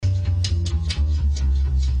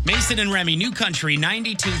Mason and Remy, New Country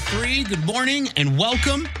 92.3. Good morning and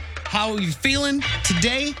welcome. How are you feeling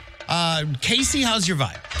today? Casey, how's your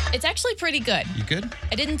vibe? It's actually pretty good. You good?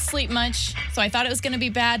 I didn't sleep much, so I thought it was going to be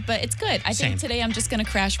bad, but it's good. I think today I'm just going to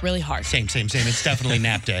crash really hard. Same. It's definitely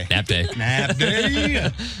nap day. Nap day. Nap day.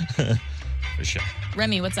 For sure.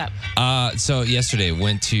 Remy, what's up? So yesterday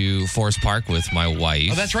went to Forest Park with my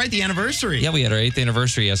wife. Oh, that's right, the anniversary. Yeah, we had our 8th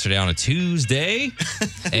anniversary yesterday on a Tuesday.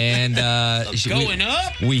 And going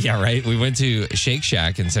up. We went to Shake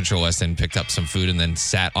Shack in Central West and picked up some food and then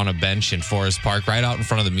sat on a bench in Forest Park right out in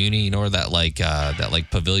front of the Muni. You know where that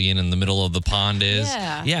pavilion in the middle of the pond is?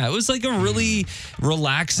 Yeah, it was like a really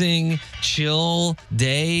relaxing, chill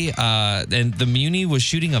day. And the Muni was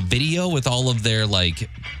shooting a video with all of their like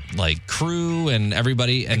crew and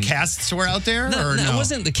everybody. And the casts were out there? No, it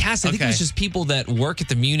wasn't the cast. I think it was just people that work at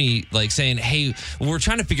the Muni saying, hey, we're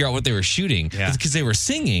trying to figure out what they were shooting because they were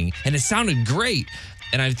singing and it sounded great.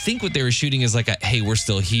 And I think what they were shooting is hey, we're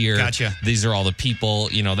still here. Gotcha. These are all the people,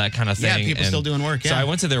 that kind of thing. Yeah, people still doing work, So I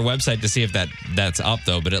went to their website to see if that's up,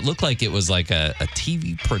 though. But it looked like it was like a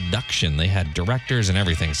TV production. They had directors and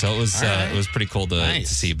everything. So it was pretty cool to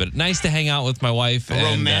see. But nice to hang out with my wife.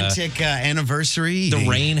 Romantic anniversary. The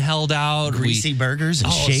rain held out. Greasy burgers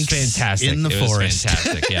and shakes. Fantastic. In the forest. Was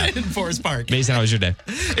fantastic, yeah. In Forest Park. Mason, how was your day?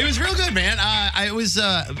 It was real good, man. It was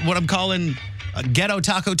what I'm calling Ghetto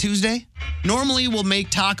Taco Tuesday. Normally, we'll make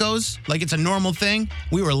tacos like it's a normal thing.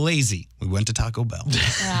 We were lazy. We went to Taco Bell.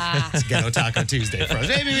 It's Ghetto Taco Tuesday for us.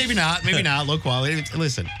 Maybe not. Low quality.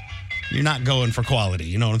 Listen, you're not going for quality.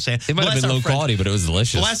 You know what I'm saying? It might have been low quality, but it was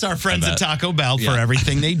delicious. Bless our friends at Taco Bell for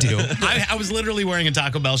everything they do. I was literally wearing a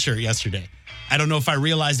Taco Bell shirt yesterday. I don't know if I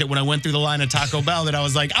realized it when I went through the line of Taco Bell that I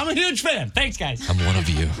was like, I'm a huge fan. Thanks, guys. I'm one of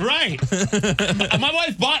you. Right. My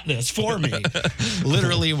wife bought this for me.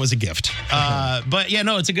 Literally, it was a gift. But yeah,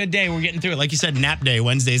 no, it's a good day. We're getting through it. Like you said, nap day.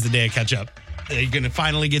 Wednesday's the day I catch up. You're going to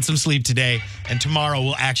finally get some sleep today. And tomorrow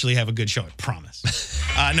we'll actually have a good show. I promise.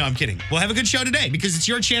 No, I'm kidding. We'll have a good show today because it's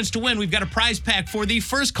your chance to win. We've got a prize pack for the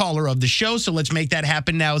first caller of the show. So let's make that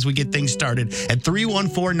happen now as we get things started at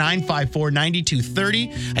 314-954-9230.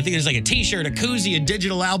 I think there's like a t-shirt, a koozie, a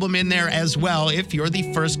digital album in there as well. If you're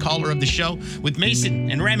the first caller of the show with Mason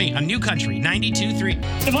and Remy on New Country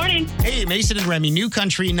 92.3. Good morning. Hey, Mason and Remy, New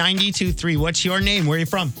Country 92.3. What's your name? Where are you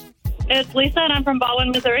from? It's Lisa, and I'm from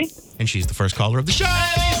Baldwin, Missouri. And she's the first caller of the show.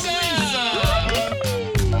 Lisa!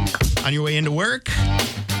 On your way into work?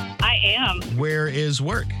 I am. Where is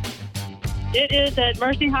work? It is at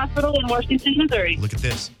Mercy Hospital in Washington, Missouri. Look at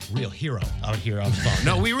this. Real hero out here on the phone.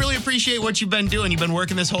 No, we really appreciate what you've been doing. You've been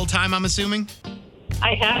working this whole time, I'm assuming?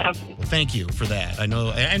 I have. Well, thank you for that. I know.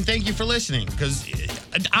 And thank you for listening because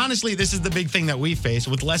honestly, this is the big thing that we face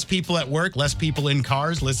with less people at work, less people in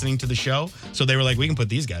cars listening to the show. So they were like, we can put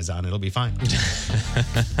these guys on. It'll be fine.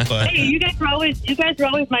 But hey, you guys were always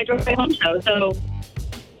my drive home show. So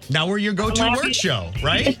now we're your go-to work show,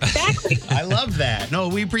 right? Exactly. I love that. No,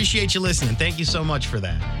 we appreciate you listening. Thank you so much for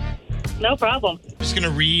that. No problem. I'm just going to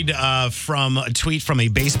read from a tweet from a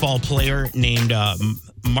baseball player named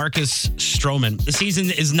Marcus Stroman. The season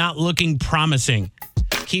is not looking promising.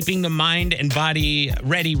 Keeping the mind and body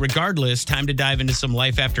ready regardless. Time to dive into some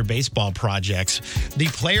life after baseball projects. The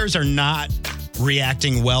players are not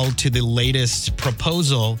reacting well to the latest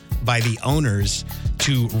proposal by the owners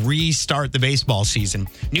to restart the baseball season.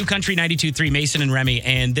 New Country 92.3, Mason and Remy.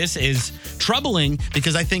 And this is troubling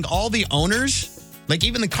because I think all the owners, like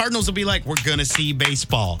even the Cardinals, will be like, we're going to see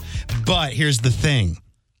baseball. But here's the thing.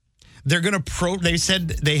 They're going to they said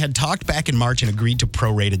they had talked back in March and agreed to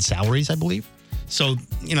prorated salaries, I believe. So,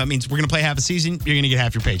 it means we're going to play half a season, you're going to get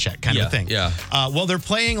half your paycheck kind of a thing. Yeah. Well, they're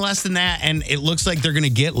playing less than that, and it looks like they're going to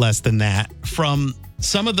get less than that from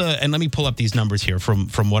some of the, and let me pull up these numbers here from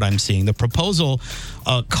what I'm seeing. The proposal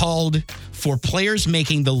called for players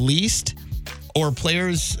making the least or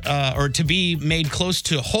players or to be made close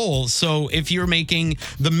to whole. So if you're making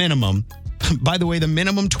the minimum, by the way, the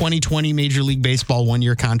minimum 2020 Major League Baseball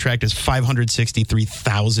 1-year contract is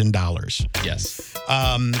 $563,000. Yes.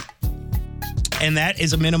 And that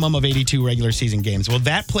is a minimum of 82 regular season games. Well,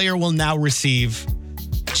 that player will now receive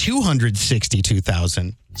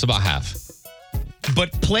 $262,000. It's about half.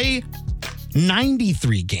 But play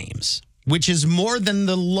 93 games, which is more than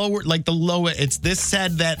the lower, this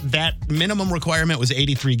said that minimum requirement was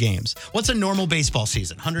 83 games. What's a normal baseball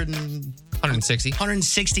season? 160.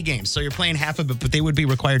 160 games. So you're playing half of it, but they would be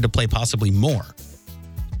required to play possibly more.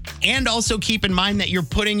 And also keep in mind that you're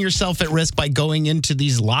putting yourself at risk by going into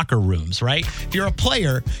these locker rooms, right? If you're a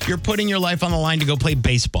player, you're putting your life on the line to go play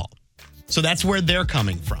baseball. So that's where they're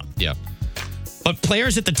coming from. Yeah. But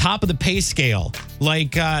players at the top of the pay scale,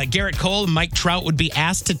 like Garrett Cole and Mike Trout, would be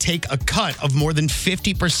asked to take a cut of more than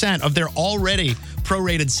 50% of their already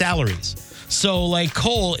prorated salaries. So, like,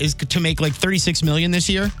 Cole is to make like $36 million this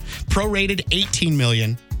year, prorated $18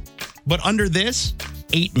 million, but under this,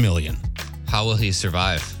 $8 million. How will he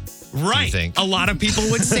survive? Right. Do you think? A lot of people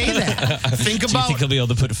would say that. Do you think he'll be able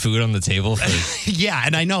to put food on the table? Yeah,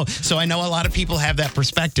 and I know. So I know a lot of people have that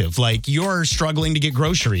perspective. Like, you're struggling to get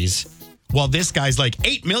groceries. Well, this guy's like,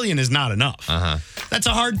 $8 million is not enough. That's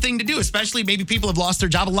a hard thing to do, especially maybe people have lost their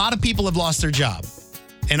job. A lot of people have lost their job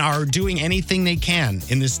and are doing anything they can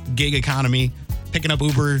in this gig economy, picking up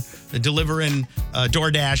Uber, delivering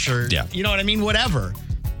DoorDash, or, you know what I mean? Whatever.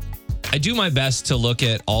 I do my best to look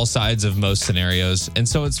at all sides of most scenarios. And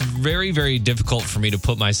so it's very, very difficult for me to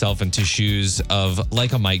put myself into shoes of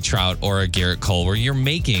like a Mike Trout or a Garrett Cole, where you're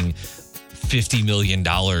making $50 million,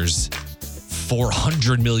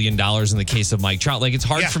 $400 million in the case of Mike Trout. Like, it's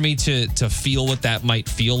hard for me to feel what that might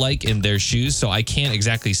feel like in their shoes. So I can't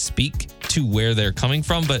exactly speak to where they're coming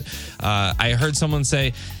from. But I heard someone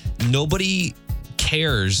say, nobody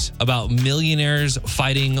cares about millionaires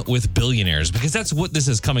fighting with billionaires, because that's what this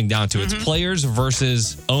is coming down to. It's players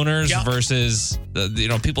versus owners versus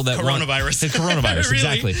people that coronavirus. The coronavirus, really?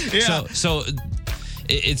 Exactly. Yeah. So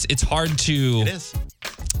it's hard to. It is.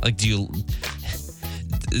 Like, do you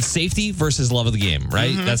safety versus love of the game,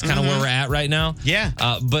 right? That's kind of where we're at right now. Yeah.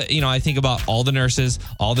 But, I think about all the nurses,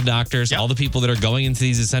 all the doctors, all the people that are going into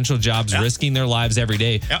these essential jobs, risking their lives every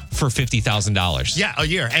day for $50,000. Yeah, a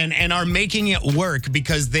year. And are making it work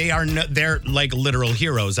because they're like literal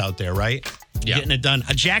heroes out there, right? Yeah. Getting it done.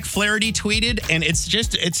 Jack Flaherty tweeted, and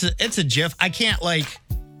it's a GIF. I can't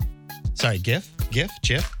sorry, GIF?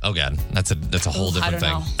 Oh, God. That's a whole different thing.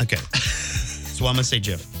 Know. Okay. So I'm going to say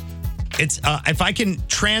GIF. It's if I can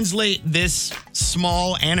translate this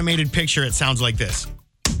small animated picture, it sounds like this.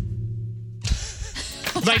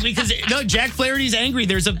 Because Jack Flaherty's angry.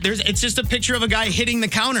 It's just a picture of a guy hitting the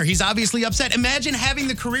counter. He's obviously upset. Imagine having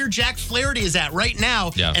the career Jack Flaherty is at right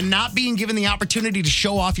now and not being given the opportunity to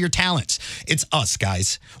show off your talents. It's us,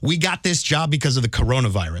 guys. We got this job because of the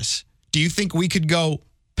coronavirus. Do you think we could go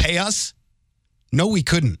pay us? No, we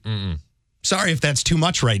couldn't. Sorry if that's too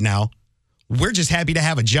much right now. We're just happy to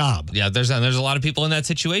have a job. Yeah, there's a lot of people in that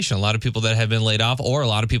situation. A lot of people that have been laid off, or a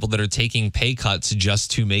lot of people that are taking pay cuts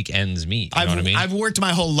just to make ends meet. You know what I mean? I've worked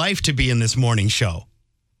my whole life to be in this morning show.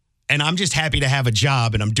 And I'm just happy to have a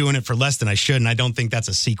job, and I'm doing it for less than I should, and I don't think that's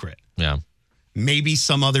a secret. Yeah. Maybe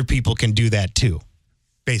some other people can do that too.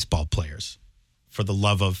 Baseball players, for the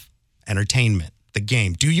love of entertainment, the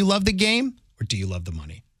game. Do you love the game, or do you love the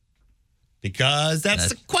money? Because that's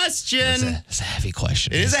the question. It's a heavy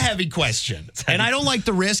question. It is a heavy question. And I don't like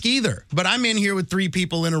the risk either. But I'm in here with 3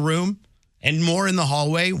 people in a room and more in the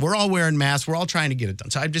hallway. We're all wearing masks. We're all trying to get it done.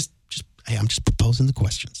 So I'm just proposing the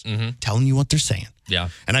questions, telling you what they're saying. Yeah.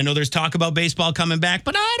 And I know there's talk about baseball coming back,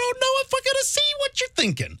 but I don't know if we're going to see what you're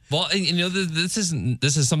thinking. Well, this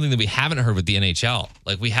is something that we haven't heard with the NHL.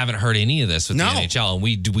 Like, we haven't heard any of this with the NHL, and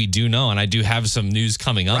we do know, and I do have some news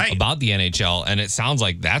coming up about the NHL, and it sounds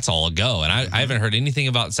like that's all a go. And I haven't heard anything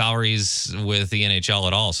about salaries with the NHL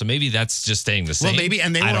at all. So maybe that's just staying the same. Well, maybe,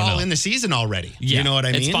 and they were all in the season already. Yeah. You know what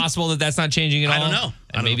I mean? It's possible that that's not changing at all. I don't know.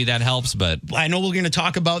 And maybe that helps, but I know we're going to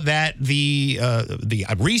talk about that, the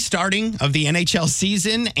restarting of the NHL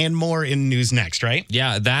season, and more in news next, right?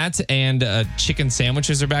 Yeah, that and chicken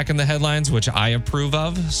sandwiches are back in the headlines, which I approve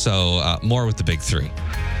of. So more with the big 3.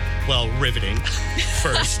 Well, riveting.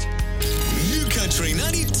 First. New Country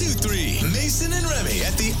 92.3. Mason and Remy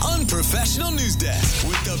at the Unprofessional News Desk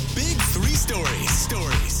with the big 3 stories.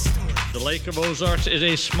 The Lake of Ozarks is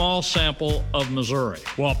a small sample of Missouri.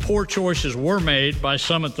 While poor choices were made by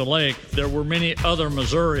some at the lake, there were many other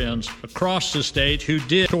Missourians across the state who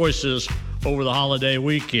did choices over the holiday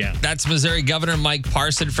weekend. That's Missouri Governor Mike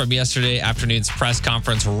Parson from yesterday afternoon's press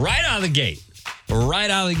conference. Right out of the gate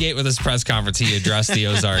with his press conference, he addressed the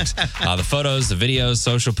Ozarks. The photos, the videos,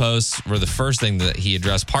 social posts were the first thing that he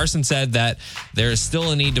addressed. Parson said that there is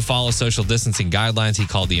still a need to follow social distancing guidelines. He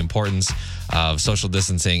called the importance of social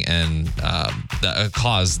distancing and a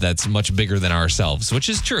cause that's much bigger than ourselves, which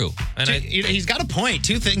is true. And he's got a point.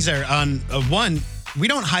 2 things there. One, we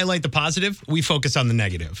don't highlight the positive. We focus on the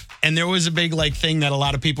negative. And there was a big thing that a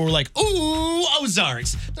lot of people were like, ooh,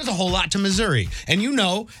 Ozarks. There's a whole lot to Missouri. And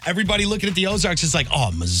everybody looking at the Ozarks is like,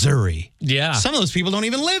 oh, Missouri. Yeah. Some of those people don't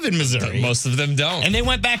even live in Missouri. Most of them don't. And they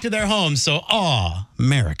went back to their homes. So,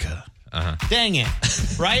 America. Dang it.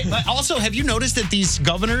 Right? But also, have you noticed that these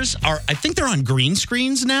governors I think they're on green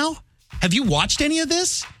screens now? Have you watched any of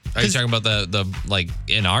this? Are you talking about the like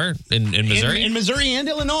in Missouri? In Missouri and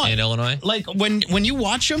Illinois. In Illinois? Like when you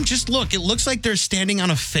watch them, just look. It looks like they're standing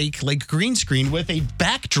on a fake like green screen with a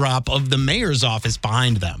backdrop of the mayor's office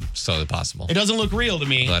behind them. It's totally possible. It doesn't look real to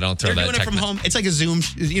me. Well, I don't throw they're that doing it from home. It's like a Zoom,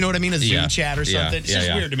 you know what I mean? A Zoom chat or something. It's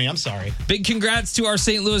just weird to me. I'm sorry. Big congrats to our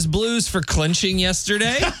St. Louis Blues for clinching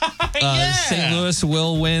yesterday. St. Louis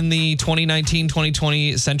will win the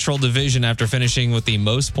 2019-2020 Central Division after finishing with the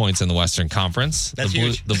most points in the Western Conference. That's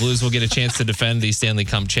huge. The Blues will get a chance to defend the Stanley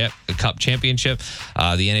Cup championship.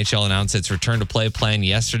 The NHL announced its return to play plan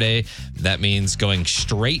yesterday. That means going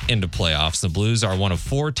straight into playoffs. The Blues are one of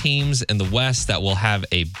 4 teams in the West that will have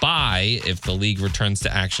a bye if the league returns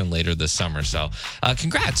to action later this summer. So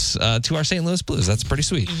congrats to our St. Louis Blues. That's pretty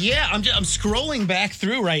sweet. Yeah, I'm scrolling back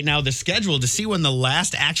through right now the schedule to see when the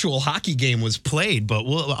last actual hockey game was played, but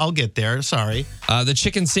I'll get there. Sorry. The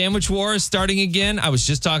chicken sandwich war is starting again. I was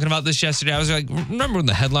just talking about this yesterday. I was like, remember when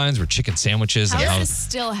the headlines were chicken sandwiches? How is this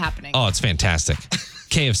still happening? Oh, it's fantastic.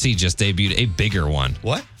 KFC just debuted a bigger one.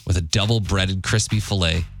 What? With a double-breaded crispy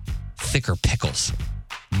filet, thicker pickles,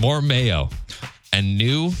 more mayo, and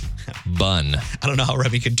new bun. I don't know how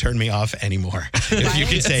Remy could turn me off anymore. If you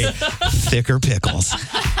could say thicker pickles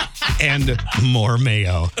and more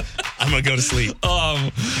mayo, I'm going to go to sleep.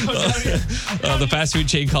 The fast food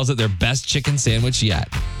chain calls it their best chicken sandwich yet.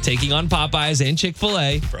 Taking on Popeyes and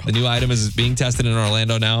Chick-fil-A. The new item is being tested in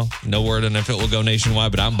Orlando now. No word on if it will go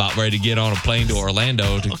nationwide, but I'm about ready to get on a plane to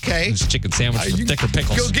Orlando to this chicken sandwich with thicker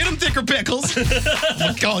pickles. Go get them thicker pickles.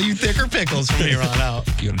 I'll call you thicker pickles from here on out.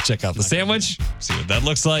 You want to check out the sandwich, see what that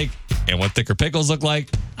looks like, and what thicker pickles look like?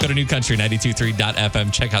 Go to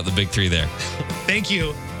newcountry923.fm. Check out the big 3 there. Thank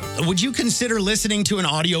you. Would you consider listening to an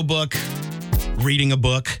audiobook, reading a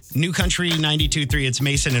book? New Country 92.3, it's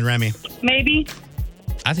Mason and Remy. Maybe.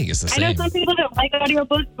 I think it's the I same. know some people don't like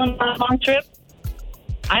audiobooks on a long trip.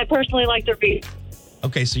 I personally like to read.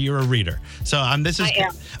 Okay, so you're a reader. So I am.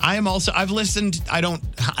 I am also. I've listened. I don't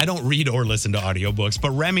read or listen to audiobooks.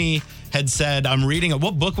 But Remy had said I'm reading.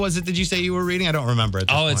 What book was it? Did you say you were reading? I don't remember at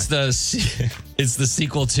this point. It's the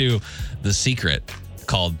sequel to The Secret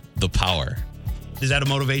called The Power. Is that a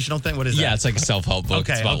motivational thing? What is that? Yeah, it's like a self-help book.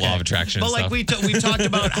 It's about law of attraction. But and like stuff. we talked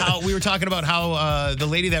about how we were talking about how the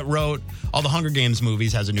lady that wrote all the Hunger Games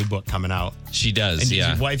movies has a new book coming out. She does. And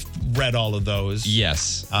yeah. your wife read all of those.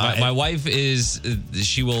 Yes. My wife is.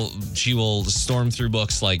 She will storm through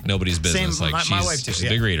books like nobody's business. Same. Like my wife too. She's a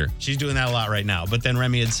big reader. She's doing that a lot right now. But then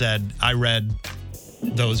Remy had said I read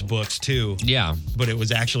those books too. Yeah. But it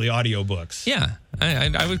was actually audiobooks. Yeah.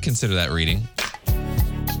 I would consider that reading.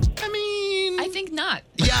 I think not.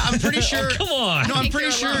 Yeah, I'm pretty sure. Come on. No, I'm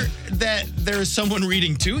pretty sure that there is someone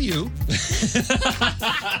reading to you.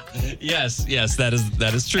 Yes,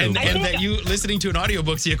 that is true. And that you listening to an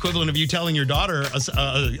audiobook is the equivalent of you telling your daughter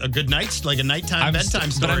a good night, like a nighttime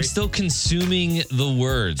bedtime story. But I'm still consuming the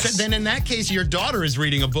words. So then in that case, your daughter is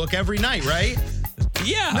reading a book every night, right?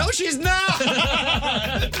 Yeah. No, she's not.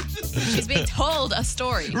 She's being told a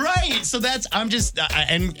story. Right. So that's, I'm just, but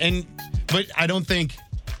I don't think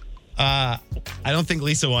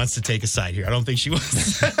Lisa wants to take a side here. I don't think she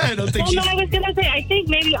wants. I don't think Well, no, I was going to say, I think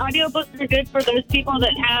maybe audiobooks are good for those people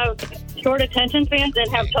that have short attention spans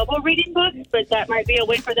and have trouble reading books, but that might be a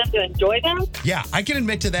way for them to enjoy them. Yeah, I can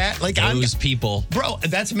admit to that. Like those people. Bro,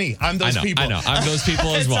 that's me. I'm those people. I know. I'm those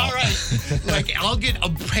people as well. It's all right. Like, I'll get a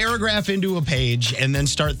paragraph into a page and then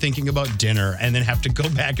start thinking about dinner and then have to go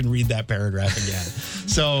back and read that paragraph again.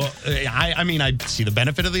 So, I mean, I see the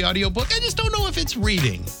benefit of the audiobook. I just don't know if it's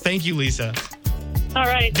reading. Thank you, Lisa. All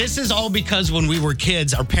right. This is all because when we were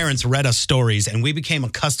kids, our parents read us stories and we became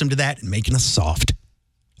accustomed to that and making us soft.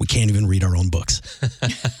 We can't even read our own books.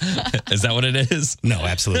 Is that what it is? No,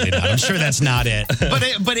 absolutely not. I'm sure that's not it.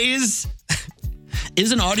 But is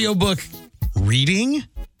an audiobook reading?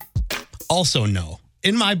 Also no.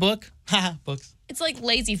 In my book, books. It's like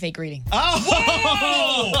lazy fake reading.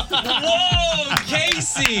 Oh! Whoa,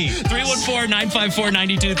 Casey!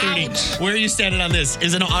 314-954-9230. Where are you standing on this?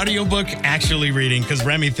 Is an audiobook actually reading? Because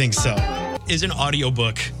Remy thinks so. Is an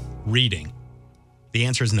audiobook reading? The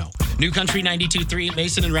answer is no. New Country 92.3,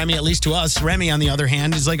 Mason and Remy, at least to us. Remy, on the other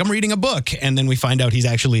hand, is like, I'm reading a book. And then we find out he's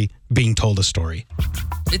actually being told a story.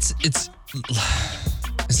 Is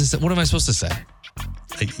this, what am I supposed to say?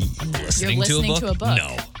 You're listening to a book.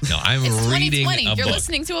 No, I'm It's reading 2020. a You're book.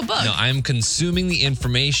 listening to a book. No, I'm consuming the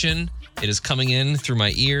information. It is coming in through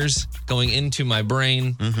my ears, going into my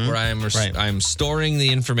brain, where I'm storing the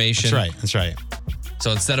information. That's right.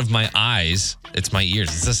 So instead of my eyes, it's my ears.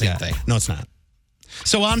 It's the same thing. No, it's not.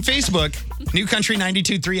 So on Facebook, New Country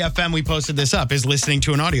 92.3 FM, we posted this up. Is listening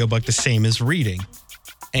to an audiobook the same as reading?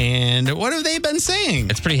 And what have they been saying?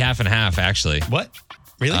 It's pretty half and half, actually. What?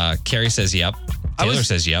 Really? Carrie says yep. Taylor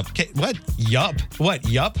says yep. What? Yup. What?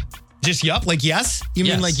 Yup? Just yup? Like yes? You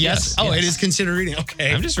mean like yes? Oh, it is considered reading.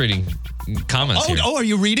 Okay. I'm just reading comments here. Oh, are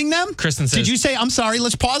you reading them? Kristen says... Did you say, I'm sorry,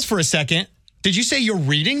 let's pause for a second. Did you say you're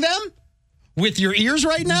reading them? With your ears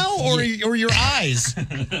right now or your eyes?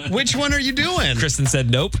 Which one are you doing? Kristen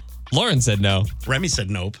said nope. Lauren said no. Remy said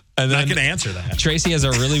nope. And then not going to answer that. Tracy has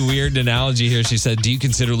a really weird analogy here. She said, do you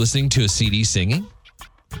consider listening to a CD singing?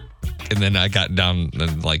 And then I got down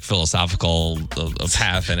like philosophical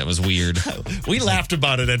path, and it was weird. We laughed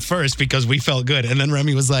about it at first because we felt good. And then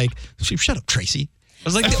Remy was like, shut up, Tracy. I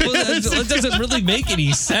was like, that doesn't really make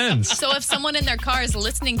any sense. So if someone in their car is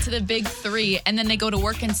listening to the big three and then they go to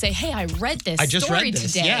work and say, hey, I read this story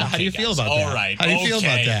today. Yeah, how do you feel about that? All right. How do you feel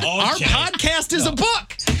about that? Okay. Our podcast is a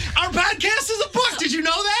book. Our podcast is a book. Did you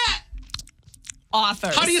know that?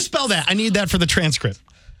 Authors. How do you spell that? I need that for the transcript.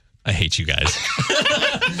 I hate you guys.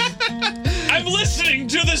 I'm listening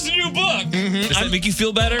to this new book. Mm-hmm. Does that make you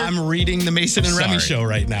feel better? I'm reading the Mason and Remy show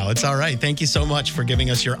right now. It's all right. Thank you so much for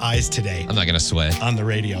giving us your eyes today. I'm not going to sway. On the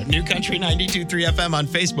radio. New Country 92.3 FM on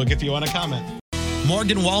Facebook if you want to comment.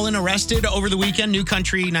 Morgan Wallen arrested over the weekend. New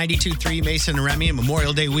Country 92.3 Mason and Remy.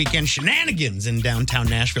 Memorial Day weekend shenanigans in downtown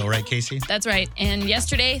Nashville, right, Casey? That's right. And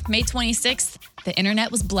yesterday, May 26th, the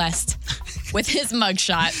internet was blessed with his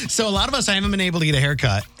mugshot. So a lot of us, I haven't been able to get a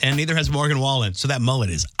haircut, and neither has Morgan Wallen. So that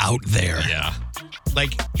mullet is out there. Yeah.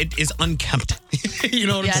 Like, it is unkempt. You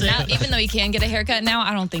know what I'm saying? Now, even though he can get a haircut now,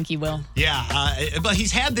 I don't think he will. Yeah, but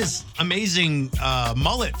he's had this amazing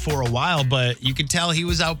mullet for a while, but you could tell he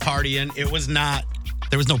was out partying.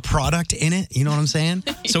 There was no product in it, you know what I'm saying?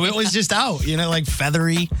 So it was just out, like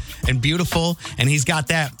feathery and beautiful, and he's got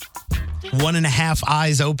that 1.5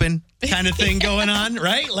 eyes open kind of thing going on,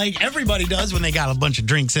 right? Like everybody does when they got a bunch of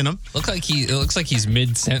drinks in them. It looks like he's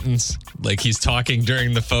mid-sentence, like he's talking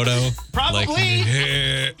during the photo. Probably.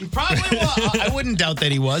 Probably. Well, I wouldn't doubt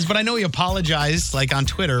that he was, but I know he apologized, like on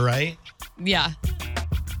Twitter, right? Yeah.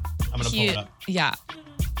 I'm going to pull it up. Yeah.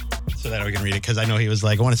 So that we can read it, because I know he was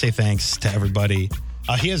like, I want to say thanks to everybody.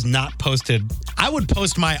 He has not posted. I would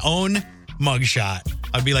post my own mugshot.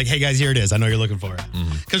 I'd be like, hey guys, here it is. I know you're looking for it.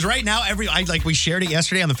 Because right now, we shared it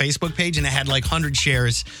yesterday on the Facebook page, and it had like 100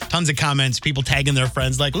 shares, tons of comments, people tagging their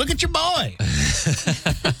friends like, look at your boy.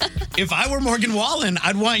 If I were Morgan Wallen,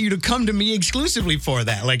 I'd want you to come to me exclusively for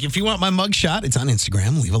that. Like, if you want my mugshot, it's on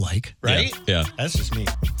Instagram. Leave a like, right? Yeah. That's just me.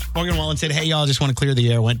 Morgan Wallen said, hey, y'all, just want to clear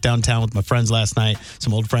the air. Went downtown with my friends last night,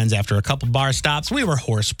 some old friends after a couple bar stops. We were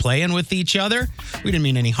horse playing with each other. We didn't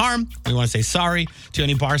mean any harm. We want to say sorry to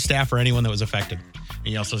any bar staff or anyone that was affected. And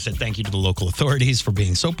he also said thank you to the local authorities for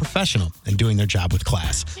being so professional and doing their job with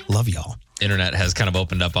class. Love y'all. Internet has kind of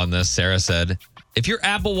opened up on this. Sarah said, if your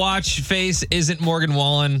Apple Watch face isn't Morgan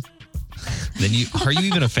Wallen, then are you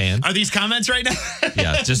even a fan? Are these comments right now?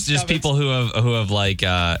 Yeah, just people who have like,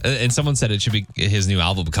 and someone said it should be his new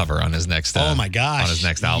album cover on his next. Oh my gosh, on his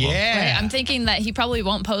next album. Yeah, right, I'm thinking that he probably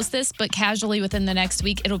won't post this, but casually within the next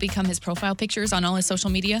week, it'll become his profile pictures on all his social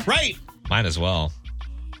media. Right. Might as well.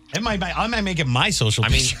 I might make it my social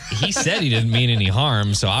picture. He said he didn't mean any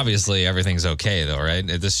harm, so obviously everything's okay, though, right?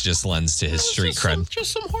 This just lends to his street cred.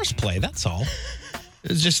 Just some horseplay, that's all.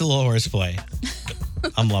 It's just a little horseplay.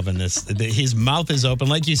 I'm loving this. His mouth is open.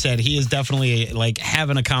 Like you said, he is definitely like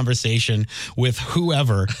having a conversation with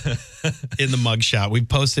whoever in the mugshot. We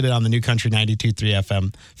posted it on the New Country 92.3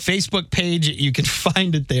 FM Facebook page. You can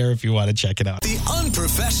find it there if you want to check it out. The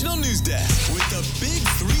Unprofessional News Desk with the big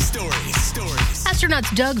three stories.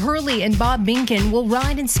 Astronauts Doug Hurley and Bob Behnken will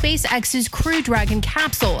ride in SpaceX's Crew Dragon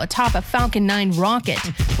capsule atop a Falcon 9 rocket,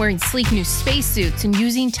 wearing sleek new spacesuits and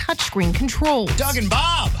using touchscreen controls. Doug and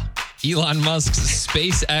Bob! Elon Musk's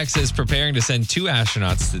SpaceX is preparing to send 2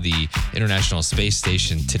 astronauts to the International Space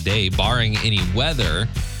Station today, barring any weather.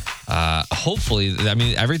 Hopefully,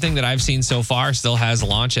 everything that I've seen so far still has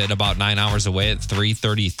launch at about 9 hours away at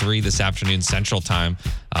 3:33 this afternoon Central Time.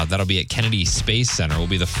 That'll be at Kennedy Space Center. Will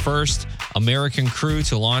be the first American crew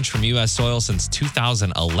to launch from U.S. soil since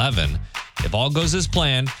 2011. If all goes as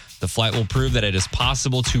planned, the flight will prove that it is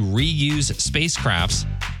possible to reuse spacecrafts,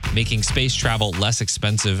 making space travel less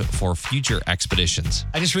expensive for future expeditions.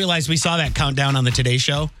 I just realized we saw that countdown on the Today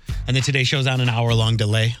Show, and the Today Show's on an hour-long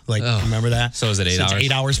delay. Remember that? So is it 8 hours? It's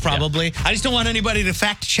 8 hours probably. Yeah. I just don't want anybody to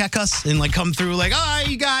fact-check us and come through all right,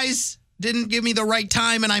 you guys, didn't give me the right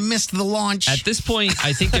time and I missed the launch. At this point,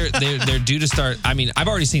 I think they're due to start. I mean, I've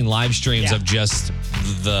already seen live streams of just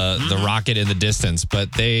the rocket in the distance,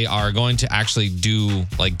 but they are going to actually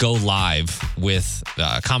go live with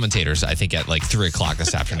commentators, I think, at like 3 o'clock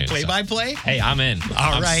this afternoon. Play-by-play? Hey, I'm in.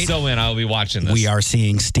 All right. I'm so in. I'll be watching this. We are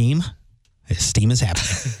seeing steam. Steam is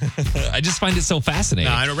happening. I just find it so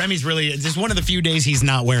fascinating. No, I know Remy's really, just one of the few days he's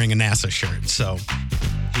not wearing a NASA shirt, so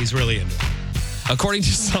he's really into it. According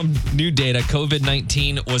to some new data,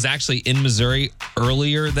 COVID-19 was actually in Missouri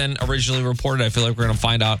earlier than originally reported. I feel like we're going to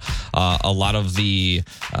find out a lot of the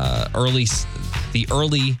early,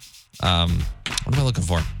 what am I looking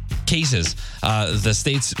for? Cases. The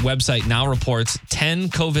state's website now reports 10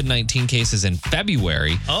 COVID-19 cases in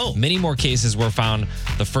February. Oh. Many more cases were found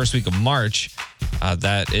the first week of March.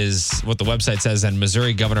 That is what the website says. And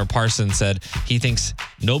Missouri Governor Parson said he thinks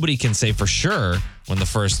nobody can say for sure when the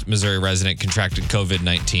first Missouri resident contracted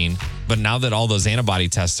COVID-19. But now that all those antibody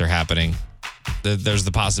tests are happening, there's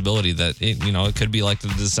the possibility that it could be like the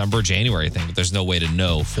December, January thing, but there's no way to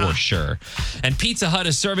know for sure. And Pizza Hut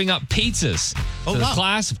is serving up pizzas for the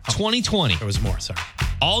class of 2020. There was more, sorry.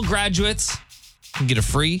 All graduates can get a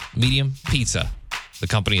free medium pizza. The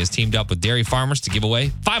company has teamed up with dairy farmers to give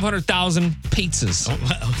away 500,000 pizzas.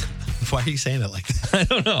 Why are you saying it like that? I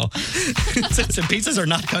don't know. Pizzas are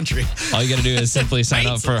not country. All you got to do is simply sign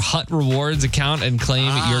up for Hut Rewards account and claim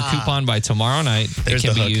your coupon by tomorrow night. It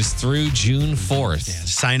can be used through June 4th. Yeah,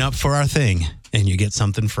 sign up for our thing and you get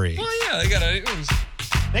something free. Well, yeah,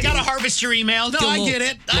 they got to harvest your email. No, I get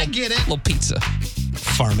it. I get it. Little pizza.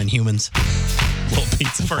 Farming humans. Little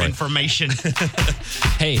pizza for information.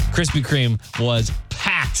 Hey, Krispy Kreme was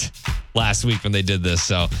packed last week when they did this,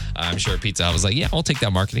 so I'm sure Pizza Hut was like, yeah, I'll take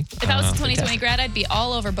that marketing. If I was a 2020 grad, I'd be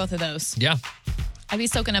all over both of those. Yeah. I'd be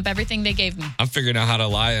soaking up everything they gave me. I'm figuring out how to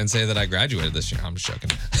lie and say that I graduated this year. I'm just joking.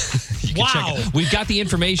 Wow. We've got the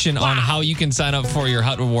information on how you can sign up for your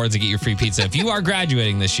Hut Rewards and get your free pizza if you are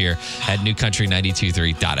graduating this year at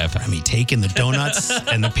newcountry923.fm. I mean, taking the donuts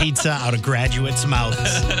and the pizza out of graduates' mouths.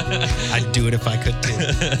 I'd do it if I could too.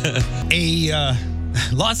 A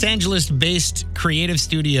Los Angeles-based creative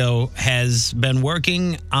studio has been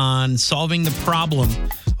working on solving the problem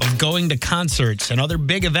of going to concerts and other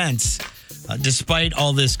big events despite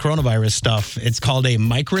all this coronavirus stuff. It's called a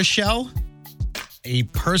microshell, a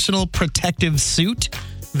personal protective suit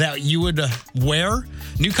that you would wear.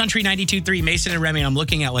 New Country 92.3, Mason and Remy, I'm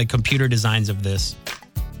looking at like computer designs of this.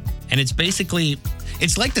 And it's basically,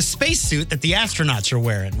 it's like the spacesuit that the astronauts are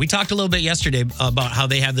wearing. We talked a little bit yesterday about how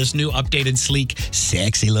they have this new updated, sleek,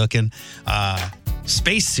 sexy looking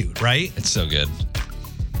spacesuit, right? It's so good.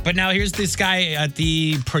 But now here's this guy at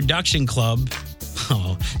the production club.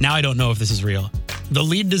 Oh, now I don't know if this is real. The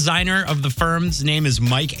lead designer of the firm's name is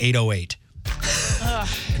Mike 808.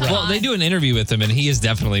 Well, they do an interview with him, and he is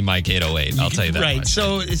definitely Mike 808. I'll tell you that. Right. Much.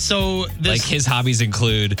 So this, like his hobbies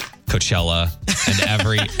include Coachella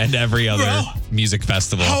and every other music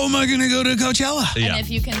festival. How am I going to go to Coachella? And if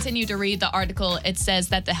you continue to read the article, it says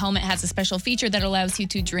that the helmet has a special feature that allows you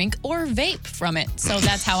to drink or vape from it. So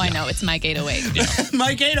that's how I know it's Mike 808. Yeah.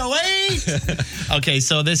 Mike 808. Okay,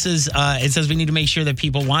 so this is, it says we need to make sure that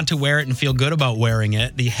people want to wear it and feel good about wearing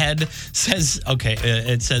it. The head says,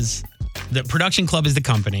 it says, the Production Club is the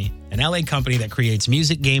company, an LA company that creates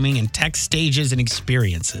music, gaming, and tech stages and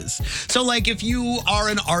experiences. So, like, if you are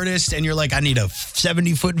an artist and you're like, I need a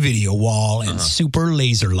 70-foot video wall and super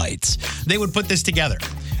laser lights, they would put this together.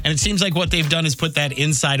 And it seems like what they've done is put that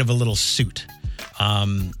inside of a little suit,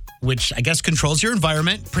 which I guess controls your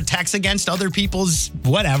environment, protects against other people's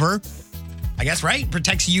whatever. I guess, right?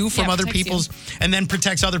 Protects you from other people's, and then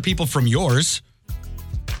protects other people from yours.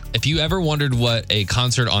 If you ever wondered what a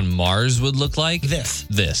concert on Mars would look like, this.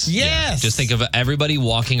 Yes. Yeah. Just think of everybody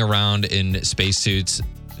walking around in spacesuits,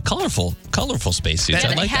 colorful spacesuits.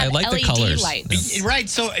 I like the colors. Lights. Right.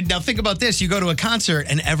 So now think about this. You go to a concert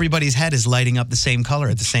and everybody's head is lighting up the same color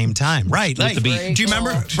at the same time. Right. Like, do you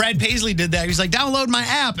remember Brad Paisley did that? He was like, download my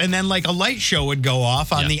app. And then like a light show would go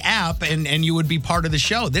off on the app and you would be part of the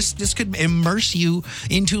show. This could immerse you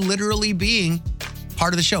into literally being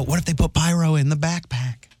part of the show. What if they put pyro in the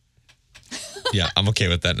backpack? Yeah, I'm okay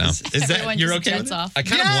with that now. Is that you're okay with it?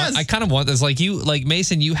 I kind of want this. Like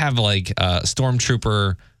Mason, you have like a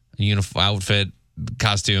stormtrooper outfit,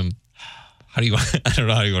 costume. How do you? I don't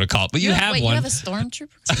know how you want to call it, but you have one. You have a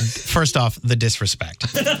stormtrooper? First off, the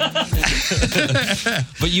disrespect.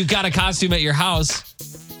 But you got a costume at your house.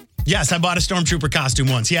 Yes, I bought a Stormtrooper costume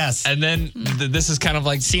once. Yes. And then this is kind of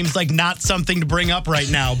like... Seems like not something to bring up right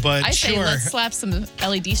now, but I say sure. let's slap some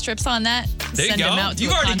LED strips on that. There you send go. them out to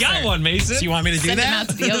You've a already concert. got one, Mason. So you want me to do Send that? them out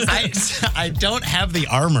to the Ozarks. I don't have the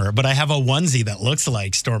armor, but I have a onesie that looks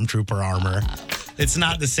like Stormtrooper armor. It's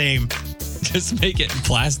not the same. Just make it in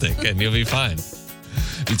plastic and you'll be fine.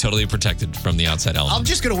 Be totally protected from the outside I'm elements.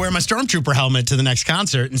 just going to wear my Stormtrooper helmet to the next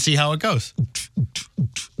concert and see how it goes.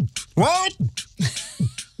 What?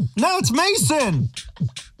 No, it's Mason.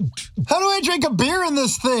 How do I drink a beer in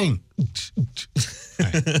this thing?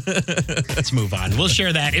 Let's move on. We'll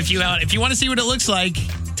share that. If you want to see what it looks like,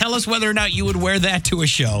 tell us whether or not you would wear that to a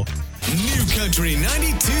show. New Country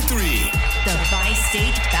 92.3. The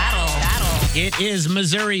Bi-State Battle. It is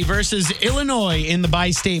Missouri versus Illinois in the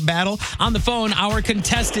Bi-State Battle. On the phone, our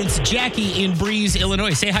contestants, Jackie in Breeze,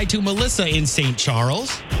 Illinois. Say hi to Melissa in St.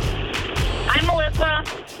 Charles. I'm Melissa.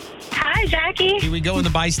 Hi, Jackie. Here we go in the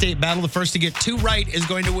Bi-State Battle. The first to get 2 right is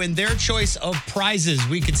going to win their choice of prizes.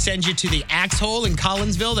 We could send you to the Axe Hole in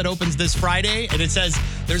Collinsville that opens this Friday. And it says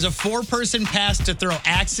there's a 4-person pass to throw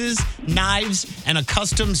axes, knives, and a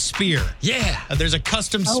custom spear. Yeah. There's a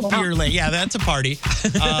custom spear lane. Yeah, that's a party.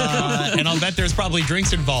 And I'll bet there's probably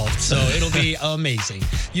drinks involved. So it'll be amazing.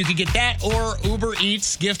 You could get that or Uber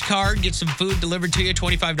Eats gift card. Get some food delivered to you.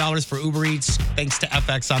 $25 for Uber Eats. Thanks to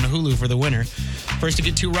FX on Hulu for the winner. First to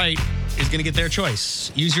get 2 right is going to get their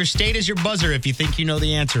choice. Use your state as your buzzer if you think you know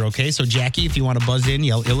the answer, okay? So, Jackie, if you want to buzz in,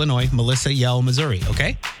 yell Illinois. Melissa, yell Missouri,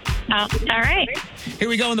 okay? All right. Here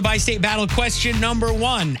we go in the Bi-State Battle. Question number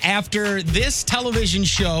 1. After this television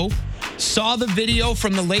show saw the video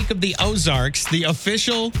from the Lake of the Ozarks, the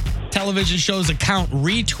official television show's account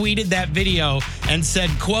retweeted that video and said,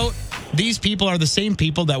 quote, "These people are the same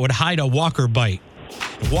people that would hide a walker bite."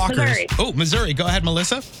 Walkers. Missouri. Oh, Missouri. Go ahead,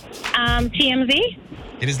 Melissa. TMZ.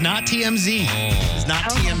 It is not TMZ. It is not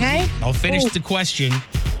TMZ. Okay. I'll finish the question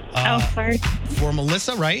Sorry. for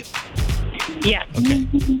Melissa, right? Yeah. Okay.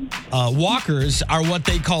 Walkers are what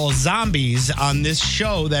they call zombies on this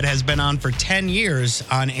show that has been on for 10 years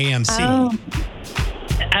on AMC. Oh.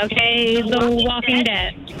 Okay, The Walking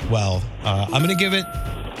Dead. Well, I'm going to give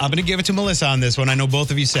it to Melissa on this one. I know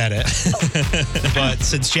both of you said it. But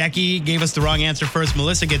since Jackie gave us the wrong answer first,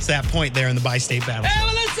 Melissa gets that point there in the Bi-State Battle. Hey,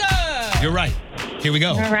 Melissa! You're right. Here we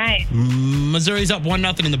go. All right. Missouri's up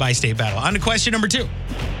 1-0 in the Bi-State Battle. On to question number 2.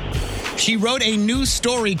 She wrote a new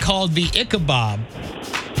story called The Ichabod,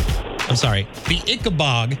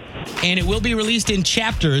 and it will be released in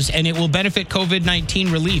chapters, and it will benefit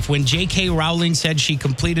COVID-19 relief. When J.K. Rowling said she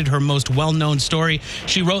completed her most well-known story,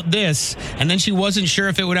 she wrote this, and then she wasn't sure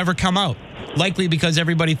if it would ever come out. Likely because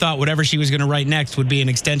everybody thought whatever she was going to write next would be an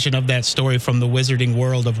extension of that story from the wizarding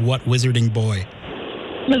world of What Wizarding Boy?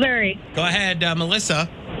 Missouri. Go ahead, Melissa.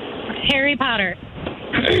 Harry Potter.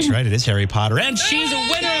 That's right, it is Harry Potter. And she's a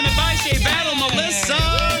winner in the Bi-State Battle, Melissa.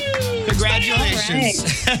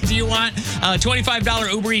 Congratulations. Do you want a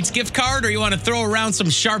 $25 Uber Eats gift card, or you want to throw around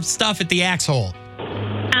some sharp stuff at the Axe Hole?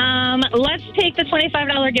 Let's take the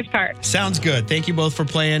 $25 gift card. Sounds good. Thank you both for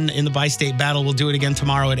playing in the Bi-State Battle. We'll do it again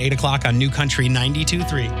tomorrow at 8 o'clock on New Country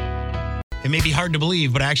 92.3. It may be hard to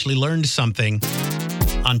believe, but I actually learned something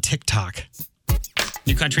on TikTok.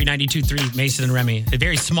 New Country 92.3, Mason and Remy. A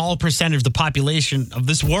very small percentage of the population of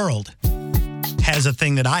this world has a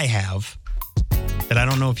thing that I have that I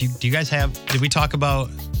don't know if do you guys have? Did we talk about?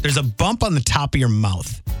 There's a bump on the top of your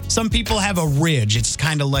mouth. Some people have a ridge. It's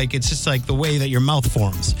kind of like, it's just like the way that your mouth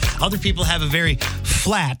forms. Other people have a very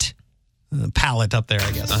flat palate up there,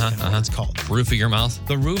 I guess. What it's called. Roof of your mouth?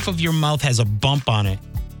 The roof of your mouth has a bump on it.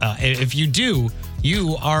 If you do,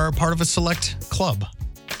 you are part of a select club.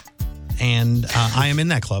 And I am in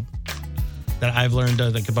that club. That I've learned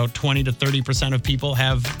like about 20 to 30% of people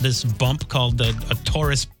have this bump called a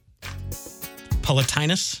torus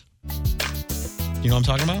palatinus. You know what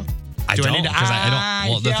I'm talking about? I don't, because I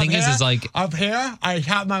don't. Well, the thing is like up here, I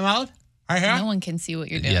tap my mouth. Right here. No one can see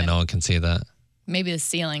what you're doing. Yeah, no one can see that. Maybe the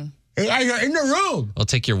ceiling. You're in the room. I'll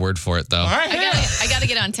take your word for it, though. I gotta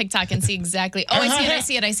get on TikTok and see exactly. Oh, I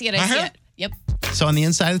see it. Yep. So on the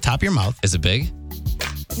inside of the top of your mouth. Is it big?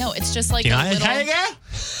 No, it's just like a little.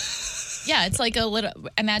 Yeah, it's like a little.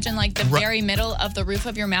 Imagine like the very middle of the roof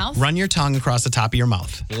of your mouth. Run your tongue across the top of your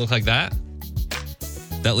mouth. It look like that?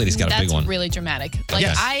 That lady's got a big one. That's really dramatic. Like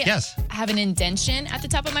yes, I have an indentation at the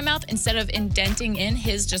top of my mouth. Instead of indenting in,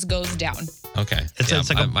 his just goes down. Okay. It's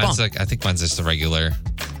like a mine's bump. I think mine's just a regular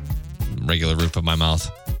roof of my mouth.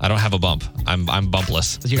 I don't have a bump. I'm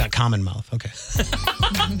bumpless. You got common mouth. Okay.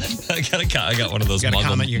 I got one of those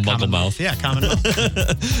muggle mouth. Yeah, common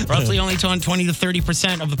mouth. Roughly only 20 to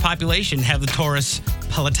 30% of the population have the torus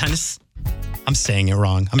palatinus. I'm saying it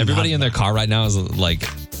wrong. Everybody in their car right now is like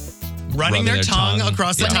running their tongue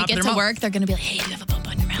across the When top they of get their to mouth. work, they're going to be like, hey, do you have a bump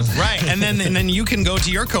on your mouth? Right. And then you can go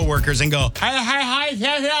to your coworkers and go, hi,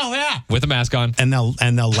 yeah. with a mask on. And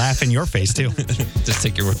they'll laugh in your face too. Just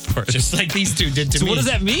take your word for it. Just like these two did to So me. what does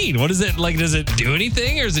that mean? What is it like? Does it do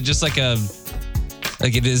anything, or is it just like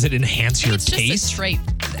does it enhance your It's just a taste? trait.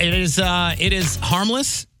 It is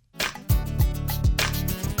harmless.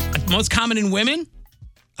 Most common in women.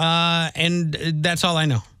 And that's all I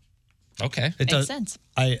know. Okay. It Makes sense.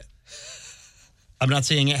 I'm not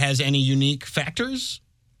saying it has any unique factors,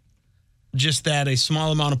 just that a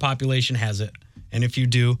small amount of population has it. And if you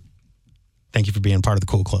do, thank you for being part of the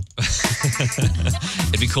cool club.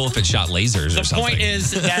 It'd be cool if it shot lasers or something.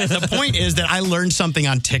 The point is that I learned something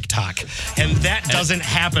on TikTok, and that doesn't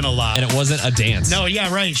happen a lot. And it wasn't a dance. No,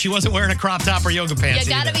 yeah, right. She wasn't wearing a crop top or yoga pants.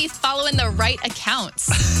 You got to either. be following the right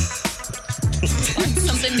accounts. Learn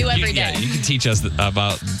something new every day. Yeah, you can teach us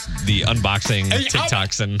about the unboxing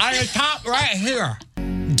TikToks and On the top right here.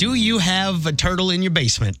 Do you have a turtle in your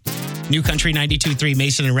basement? New Country 92.3,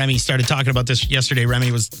 Mason and Remy started talking about this yesterday.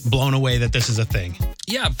 Remy was blown away that this is a thing.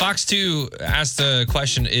 Yeah, Fox 2 asked the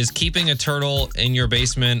question, is keeping a turtle in your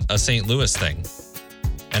basement a St. Louis thing?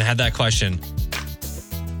 And had that question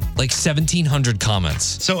like 1,700 comments.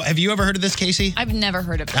 So have you ever heard of this, Casey? I've never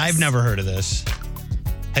heard of this. I've never heard of this.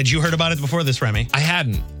 Had you heard about it before this, Remy? I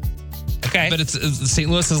hadn't. Okay. But it's St.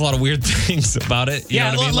 Louis has a lot of weird things about it. You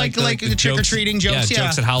know what I mean? like the trick-or-treating jokes. Yeah,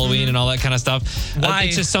 jokes at Halloween and all that kind of stuff. Why?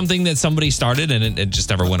 It's just something that somebody started and it just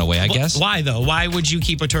never went away, I guess. Why, though? Why would you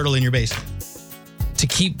keep a turtle in your basement? To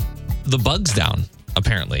keep the bugs down,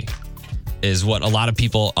 apparently, is what a lot of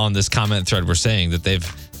people on this comment thread were saying, that they've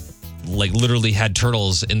like literally had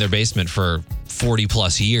turtles in their basement for 40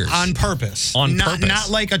 plus years. On purpose. Purpose. Not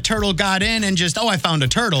like a turtle got in and just, I found a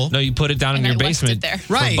turtle. No, you put it down in your basement there.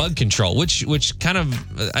 for Right. bug control, which kind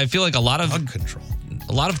of, I feel like a lot of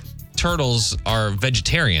turtles are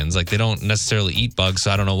vegetarians. Like they don't necessarily eat bugs, so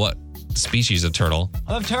I don't know what species of turtle.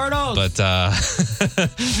 I love turtles. But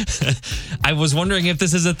I was wondering if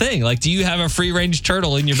this is a thing. Like, do you have a free range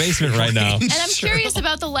turtle in your basement right now? And I'm curious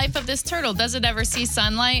about the life of this turtle. Does it ever see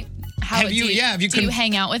sunlight? Do you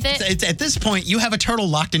hang out with it? It's, at this point, you have a turtle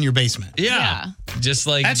locked in your basement. Yeah. Just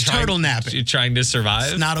like That's turtle napping. You're trying to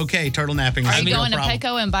survive. It's not okay. Turtle napping. Are is you no going to problem.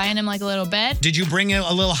 Petco and buying him like a little bed? Did you bring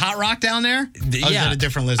a little hot rock down there? Oh, is that a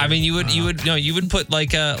different lizard? I mean, you would put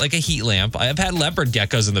like a heat lamp. I've had leopard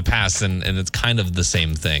geckos in the past, and it's kind of the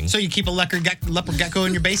same thing. So you keep a leopard gecko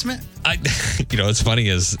in your basement? What's funny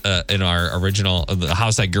is in our original the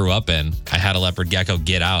house I grew up in, I had a leopard gecko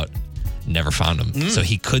get out. Never found him. So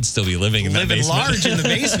he could still be living in that basement. Large in the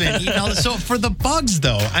basement. So for the bugs,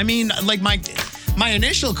 though, I mean, like my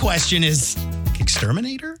initial question is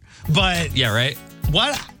exterminator? But yeah, right?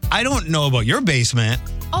 What? I don't know about your basement.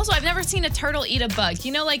 Also, I've never seen a turtle eat a bug.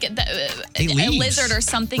 You know, like a leaves. lizard or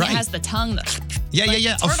something Right. that has the tongue. Yeah.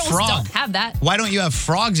 Turtles A frog. don't have that. Why don't you have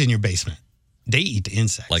frogs in your basement? They eat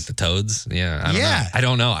insects. Like the toads? Yeah. Yeah. I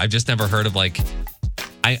don't know. I've just never heard of like,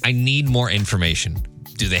 I need more information.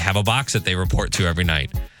 Do they have a box that they report to every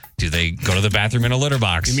night? Do they go to the bathroom in a litter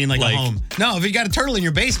box? You mean like a home? No, if you got a turtle in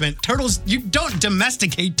your basement, you don't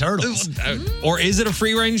domesticate turtles. Or is it a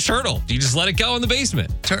free range turtle? Do you just let it go in the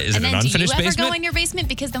basement? Is it And an then do you unfinished ever basement? go in your basement?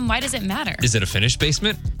 Because then why does it matter? Is it a finished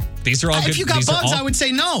basement? These are all good. If you got these are bugs, all- I would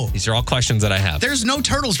say no. These are all questions that I have. There's no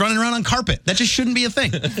turtles running around on carpet. That just shouldn't be a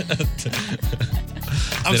thing.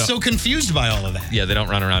 I'm so confused by all of that. Yeah, they don't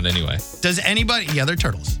run around anyway. Does anybody? Yeah, they're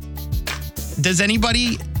turtles. Does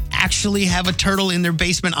anybody actually have a turtle in their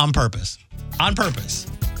basement on purpose? On purpose.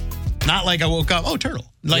 Not like I woke up, turtle.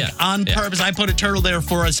 Like on purpose, I put a turtle there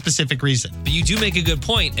for a specific reason. But you do make a good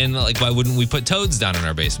point, and like, why wouldn't we put toads down in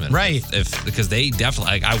our basement? Right. Because they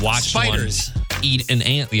definitely. Like, I watched Spiders one eat an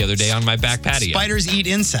ant the other day on my back patio. Spiders eat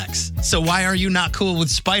insects. So why are you not cool with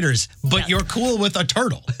spiders, but you're cool with a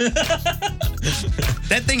turtle?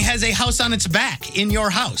 That thing has a house on its back in your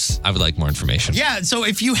house. I would like more information. Yeah. So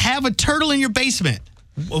if you have a turtle in your basement,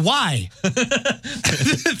 why?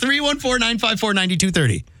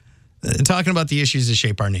 314-954-9230. Talking about the issues that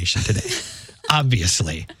shape our nation today.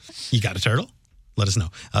 Obviously. You got a turtle? Let us know.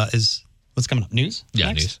 What's coming up? News? Yeah,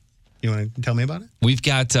 next? news. You want to tell me about it? We've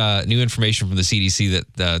got new information from the CDC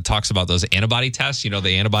that talks about those antibody tests. You know,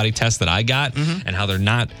 the antibody tests that I got and how they're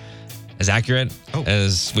not as accurate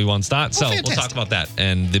as we once thought. So we'll talk about that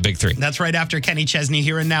and the big three. That's right after Kenny Chesney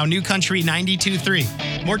here and now. New Country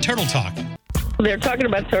 92.3. More turtle talk. They're talking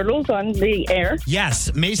about turtles on the air.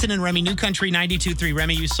 Yes, Mason and Remy, New Country 92.3.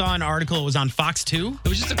 Remy, you saw an article. It was on Fox 2. It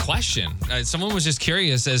was just a question. Someone was just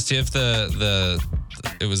curious as to if the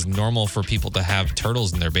it was normal for people to have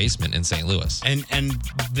turtles in their basement in St. Louis. And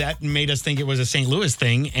that made us think it was a St. Louis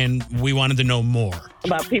thing, and we wanted to know more.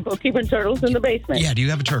 About people keeping turtles in the basement. Yeah, do you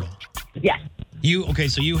have a turtle? Yeah.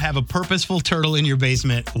 So you have a purposeful turtle in your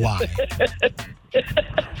basement. Why?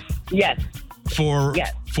 Yes. For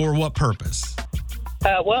what purpose?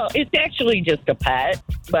 Well, it's actually just a pet,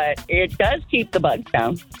 but it does keep the bugs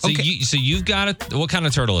down. So you've got what kind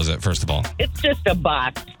of turtle is it, first of all? It's just a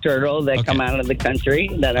box turtle that come out of the country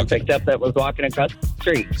that I picked up that was walking across the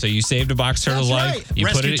street. So you saved a box turtle's life. Right. You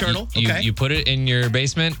Rescue put it, turtle. You put it in your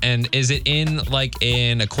basement, and is it in like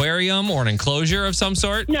an aquarium or an enclosure of some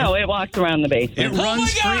sort? No, it walks around the basement. It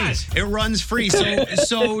runs free. It runs free.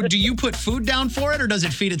 So do you put food down for it, or does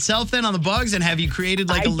it feed itself then on the bugs? And have you created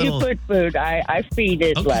like a little? I do put food. I feed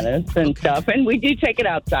it lettuce and stuff, and we do take it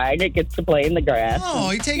outside. It gets to play in the grass.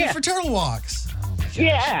 Oh, you take it for turtle walks.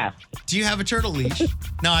 Yeah. Do you have a turtle leash?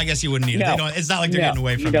 No, I guess you wouldn't need it. No. It's not like they're getting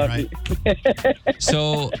away from you, right?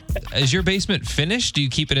 So, is your basement finished? Do you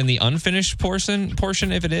keep it in the unfinished portion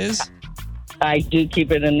if it is? I do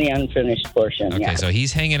keep it in the unfinished portion. Okay, so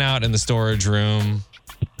he's hanging out in the storage room.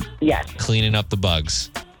 Yes. Cleaning up the bugs.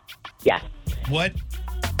 Yeah. What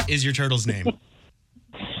is your turtle's name?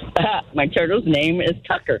 My turtle's name is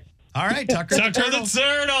Tucker. All right, Tucker the Turtle.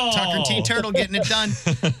 Tucker T. Turtle getting it done.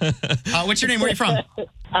 What's your name? Where are you from?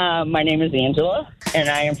 My name is Angela, and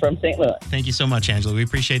I am from St. Louis. Thank you so much, Angela. We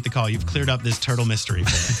appreciate the call. You've cleared up this turtle mystery for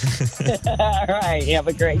us. All right. Have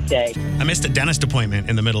a great day. I missed a dentist appointment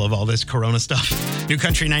in the middle of all this Corona stuff. New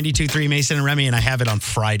Country 92.3, Mason and Remy, and I have it on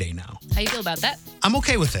Friday now. How you feel about that? I'm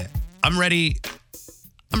okay with it. I'm ready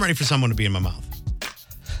for someone to be in my mouth.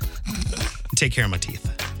 Take care of my teeth.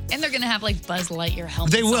 And they're going to have like Buzz Lightyear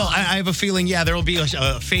helmets. They will. on. I have a feeling, there will be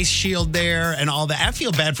a face shield there and all that. I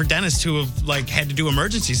feel bad for dentists who have had to do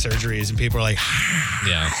emergency surgeries and people are like,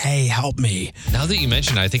 hey, help me. Now that you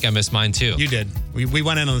mentioned it, I think I missed mine too. You did. We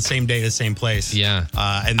went in on the same day to the same place. Yeah.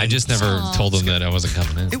 And I just never told them that I wasn't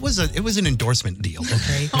coming in. It was an endorsement deal,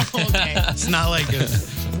 okay? Okay. It's not like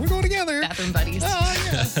we're going together. Bathroom buddies. Oh,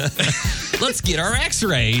 yeah. Let's get our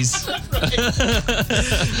x-rays. I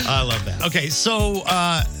love that. Okay, so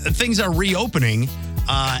things are reopening.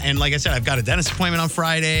 And like I said, I've got a dentist appointment on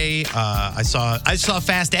Friday. I saw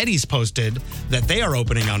Fast Eddie's posted that they are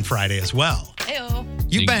opening on Friday as well. Ew.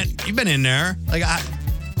 You've been in there.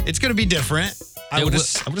 It's going to be different. I would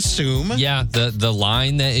assume. Yeah, the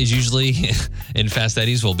line that is usually in Fast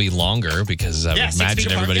Eddie's will be longer because I would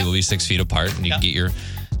imagine everybody will be 6 feet apart, and you can get your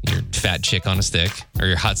fat chick on a stick or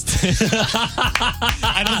your hot stick.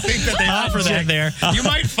 I don't think that they offer that there. You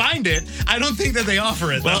might find it. I don't think that they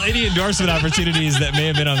offer it. Well, any endorsement opportunities that may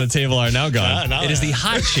have been on the table are now gone. It is the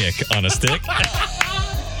hot chick on a stick.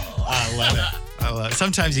 I love it.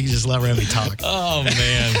 Sometimes you can just let Remy talk. Oh,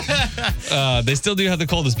 man. They still do have the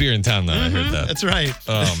coldest beer in town, though. I heard that. That's right.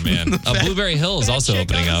 Oh, man. Blueberry Hill is also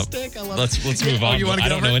opening up. Let's move on. I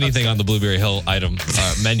don't know anything on the Blueberry Hill item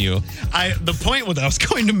menu. The point what I was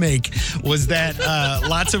going to make was that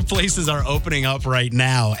lots of places are opening up right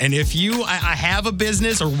now. And if you have a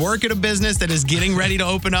business or work at a business that is getting ready to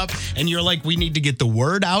open up and you're like, we need to get the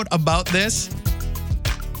word out about this,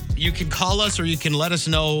 you can call us or you can let us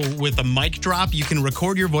know with a mic drop. You can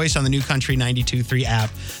record your voice on the New Country 92.3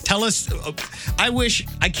 app. Tell us, I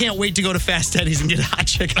can't wait to go to Fast Eddie's and get a hot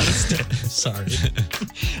chick on a stick. Sorry.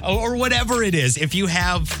 Or whatever it is. If you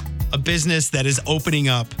have a business that is opening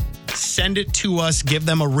up, send it to us. Give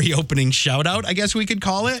them a reopening shout out, I guess we could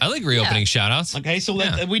call it. I like reopening shout outs. Okay, so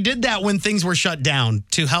we did that when things were shut down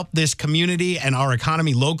to help this community and our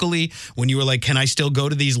economy locally. When you were like, can I still go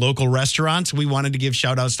to these local restaurants? We wanted to give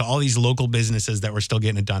shout outs to all these local businesses that were still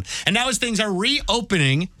getting it done. And now as things are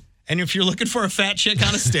reopening, and if you're looking for a fat chick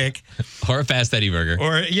on a stick, or a Fast Eddie burger,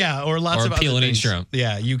 or lots of other peel and eat things, shrimp,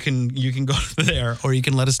 you can go there, or you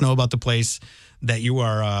can let us know about the place that you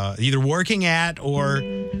are either working at or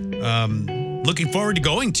looking forward to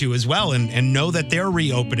going to as well, and know that they're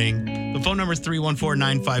reopening. The phone number is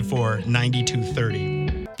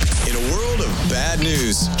 314-954-9230. In a world of bad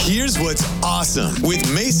news, here's what's awesome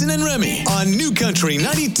with Mason and Remy on New Country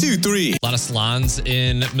 92.3. A lot of salons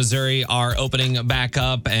in Missouri are opening back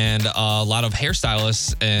up, and a lot of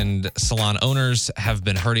hairstylists and salon owners have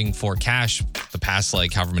been hurting for cash the past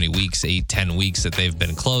however many weeks, 8-10 weeks that they've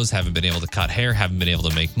been closed, haven't been able to cut hair, haven't been able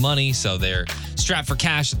to make money, so they're strapped for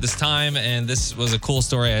cash at this time. And this was a cool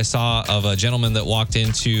story I saw of a gentleman that walked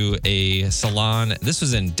into a salon. This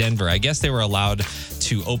was in Denver. I guess they were allowed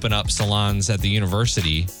to open up salons at the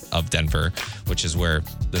University of Denver, which is where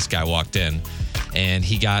this guy walked in, and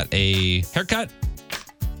he got a haircut,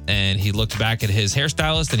 and he looked back at his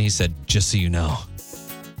hairstylist and he said, "Just so you know,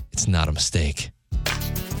 it's not a mistake.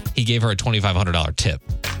 he gave her a $2,500 tip.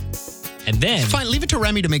 And then... Fine, leave it to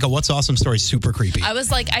Remy to make a What's Awesome story super creepy. I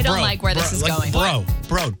was like, I don't like where this is going. Bro.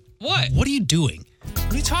 What? What are you doing?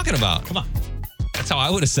 What are you talking about? Come on. That's how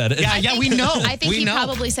I would have said it. Yeah, we know. I think he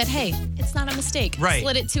probably said, hey, it's not a mistake. Right.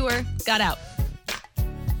 Slid it to her, got out.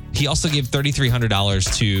 He also gave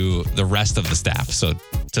 $3,300 to the rest of the staff, so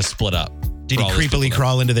to split up. Did he creepily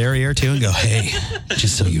crawl into their ear too and go, hey,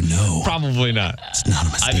 just so you know. Probably not. It's not a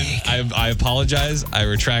mistake. I apologize. I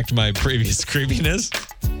retract my previous creepiness.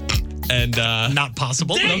 And not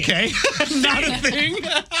possible. Okay. Not a thing.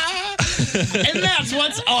 And that's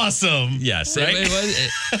what's awesome. Yes. Right?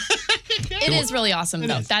 It is really awesome,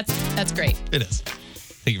 though. That's great. It is.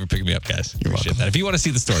 Thank you for picking me up, guys. Appreciate that. If you want to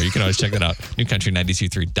see the story, you can always check that out.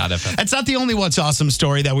 NewCountry923.fm. It's not the only What's Awesome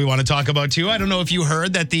story that we want to talk about, too. I don't know if you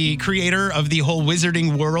heard that the creator of the whole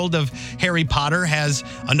wizarding world of Harry Potter has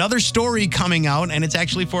another story coming out, and it's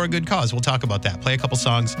actually for a good cause. We'll talk about that. Play a couple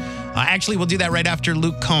songs. Actually, we'll do that right after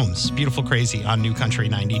Luke Combs' Beautiful Crazy on New Country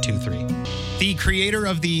 92.3. The creator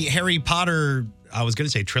of the Harry Potter, I was going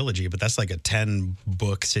to say trilogy, but that's like a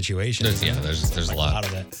 10-book situation. There's a lot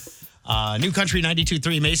of it. New Country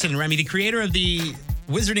 92.3, Mason and Remy, the creator of the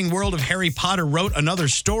wizarding world of Harry Potter, wrote another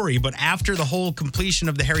story, but after the whole completion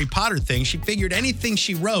of the Harry Potter thing, she figured anything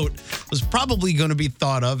she wrote was probably going to be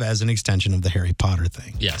thought of as an extension of the Harry Potter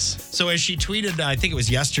thing. Yes. So as she tweeted, I think it was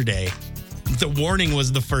yesterday, the warning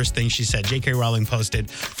was the first thing she said. J.K. Rowling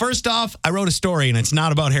posted, first off, I wrote a story and it's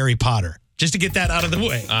not about Harry Potter. Just to get that out of the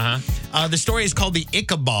way. The story is called The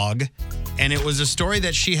Ichabog, and it was a story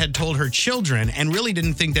that she had told her children and really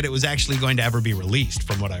didn't think that it was actually going to ever be released,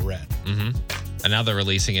 from what I read. Mm-hmm. And now they're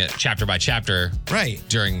releasing it chapter by chapter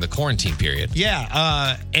during the quarantine period.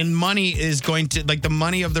 Yeah, and money is going to, like the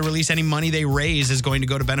money of the release, any money they raise is going to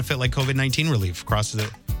go to benefit like COVID-19 relief across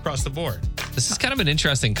the board. This is kind of an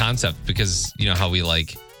interesting concept because you know how we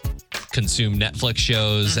like consume Netflix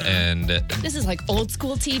shows and... This is like old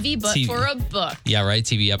school TV, but for a book. Yeah, right?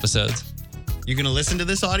 TV episodes. You going to listen to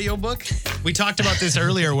this audiobook? We talked about this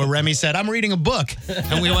earlier where Remy said, I'm reading a book.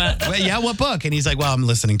 And we went, well, yeah, what book? And he's like, well, I'm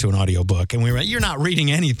listening to an audiobook. And we went, you're not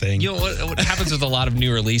reading anything. You know, what happens with a lot of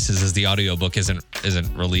new releases is the audiobook isn't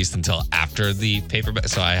released until after the paperback.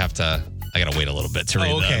 So I got to wait a little bit to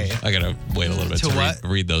read them. I got to wait a little bit to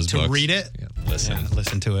read those books. To read it? Yeah,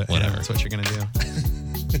 listen to it. Whatever. Yeah, that's what you're going to do.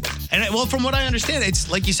 And well, from what I understand, it's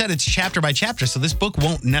like you said, it's chapter by chapter. So this book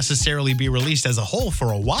won't necessarily be released as a whole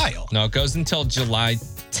for a while. No, it goes until July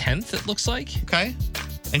 10th, it looks like. Okay.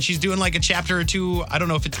 And she's doing like a chapter or two. I don't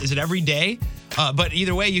know if is it every day? But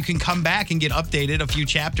either way, you can come back and get updated a few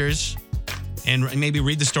chapters and maybe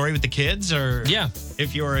read the story with the kids. Or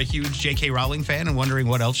if you're a huge J.K. Rowling fan and wondering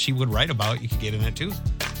what else she would write about, you could get in it too.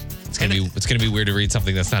 It's gonna be weird to read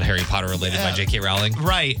something that's not Harry Potter related by J.K. Rowling.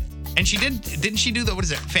 Right. And didn't she do what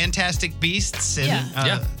is it, Fantastic Beasts?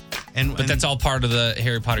 And, But that's all part of the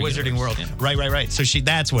Harry Potter wizarding world. Yeah. Right. So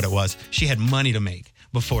that's what it was. She had money to make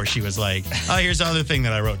before she was like, oh, here's the other thing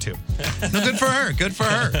that I wrote too. No, good for her. Good for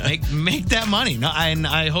her. Make that money. No, and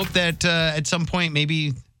I hope that at some point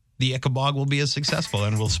maybe the Ichabog will be as successful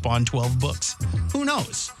and will spawn 12 books. Who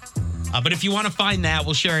knows? But if you want to find that,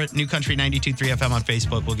 we'll share it. New Country 92.3 FM on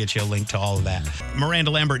Facebook. We'll get you a link to all of that.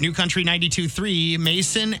 Miranda Lambert, New Country 92.3,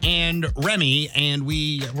 Mason and Remy. And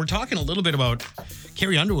we're talking a little bit about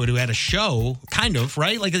Carrie Underwood, who had a show, kind of,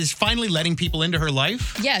 right? Like, is finally letting people into her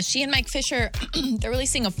life. Yeah, she and Mike Fisher, they're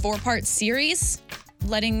releasing a 4-part series,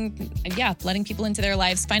 letting people into their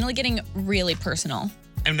lives, finally getting really personal.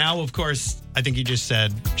 And now, of course, I think you just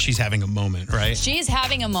said she's having a moment, right? She's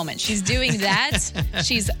having a moment. She's doing that.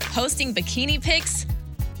 She's posting bikini pics,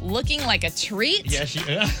 looking like a treat.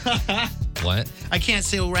 Yeah, What? I can't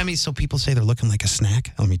say, Remy, so people say they're looking like a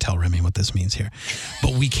snack. Let me tell Remy what this means here.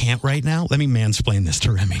 But we can't right now. Let me mansplain this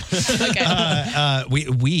to Remy. Okay.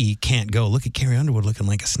 We can't go, look at Carrie Underwood looking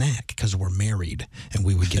like a snack because we're married and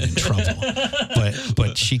we would get in trouble.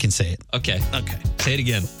 But she can say it. Okay. Say it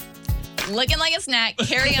again. Looking like a snack,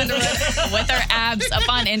 Carrie Underwood with her abs up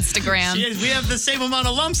on Instagram. We have the same amount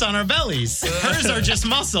of lumps on our bellies. Hers are just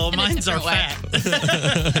muscle, mine's are fat.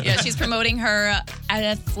 Yeah, she's promoting her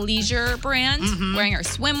athleisure brand, wearing her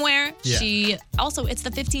swimwear. Yeah. She also, it's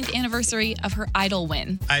the 15th anniversary of her Idol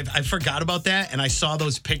win. I forgot about that, and I saw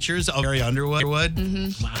those pictures of Carrie Underwood.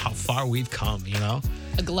 Wow, how far we've come, you know?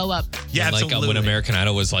 A glow up. Yeah, and absolutely. when American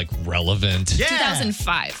Idol was like relevant. Yeah.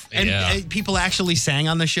 2005. And people actually sang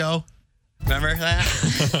on the show. Remember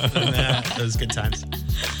that? Those good times.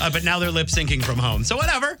 But now they're lip syncing from home. So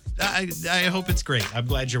whatever. I hope it's great. I'm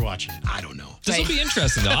glad you're watching it. I don't know. This will be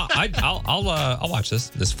interesting, though. I'll watch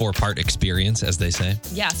this 4-part experience, as they say.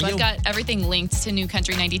 Yeah, so I've got everything linked to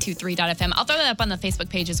newcountry923.fm. I'll throw that up on the Facebook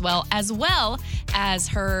page as well as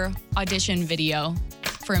her audition video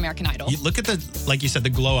for American Idol. You look at like you said, the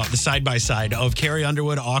glow up, the side by side of Carrie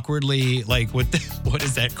Underwood awkwardly, like with what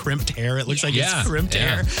is that, crimped hair? It looks like it's crimped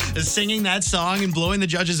hair, singing that song and blowing the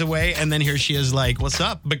judges away. And then here she is like, what's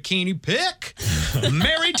up? Bikini pic,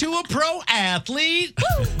 married to a pro athlete.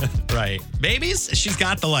 Right. Babies, she's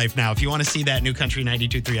got the life now. If you want to see that, New Country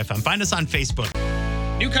 92.3 FM, find us on Facebook.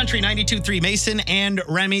 New Country 92.3, Mason and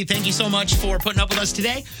Remy, thank you so much for putting up with us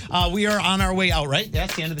today. We are on our way out, right?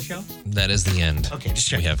 That's the end of the show? That is the end. Okay, just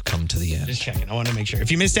checking. We have come to the end. Just checking. I want to make sure.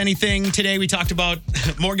 If you missed anything today, we talked about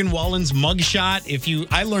Morgan Wallen's mugshot.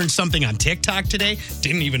 I learned something on TikTok today.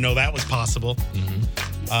 Didn't even know that was possible.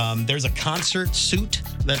 There's a concert suit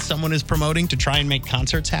that someone is promoting to try and make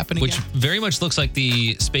concerts happen again. Which very much looks like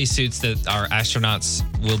the spacesuits that our astronauts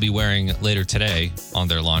will be wearing later today on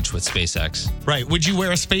their launch with SpaceX. Right. Would you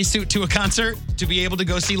wear a spacesuit to a concert to be able to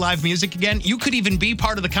go see live music again? You could even be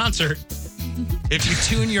part of the concert if you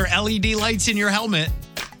tune your LED lights in your helmet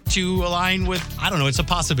to align with, I don't know, it's a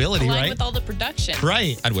possibility, right? Align with all the production.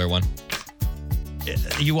 Right. I'd wear one.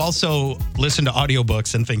 You also listen to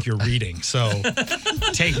audiobooks and think you're reading. So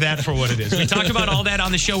take that for what it is. We talked about all that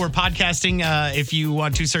on the show. We're podcasting. If you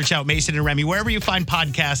want to search out Mason and Remy, wherever you find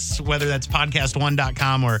podcasts, whether that's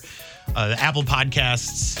podcast1.com or the Apple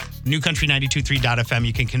Podcasts, newcountry923.fm,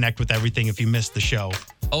 you can connect with everything if you missed the show.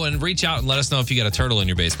 Oh, and reach out and let us know if you got a turtle in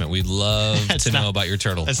your basement. We'd love to know about your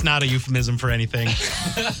turtle. That's not a euphemism for anything.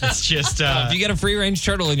 It's just if you get a free-range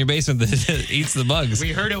turtle in your basement that eats the bugs.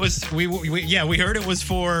 We heard it was we heard it was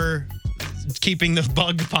for keeping the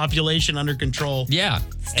bug population under control. Yeah.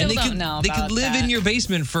 Still and they could live in your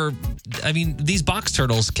basement for, I mean, these box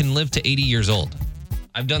turtles can live to 80 years old.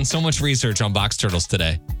 I've done so much research on box turtles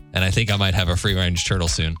today, and I think I might have a free-range turtle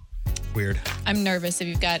soon. Weird. I'm nervous if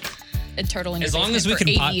you've got a turtle in your basement we for can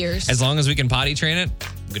 80 years. As long as we can potty train it,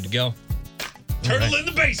 good to go. Turtle in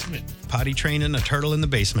the basement. Potty training a turtle in the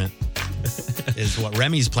basement is what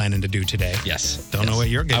Remy's planning to do today. Yes. Don't know what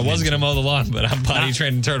you're getting I was going to mow the lawn, but I'm potty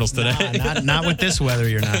training turtles today. Not with this weather,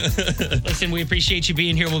 you're not. Listen, we appreciate you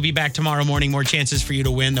being here. We'll be back tomorrow morning. More chances for you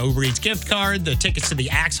to win the Uber Eats gift card, the tickets to the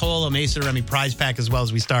Axe Hole, a Mason and Remy prize pack, as well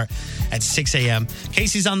as we start at 6 a.m.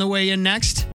 Casey's on the way in next.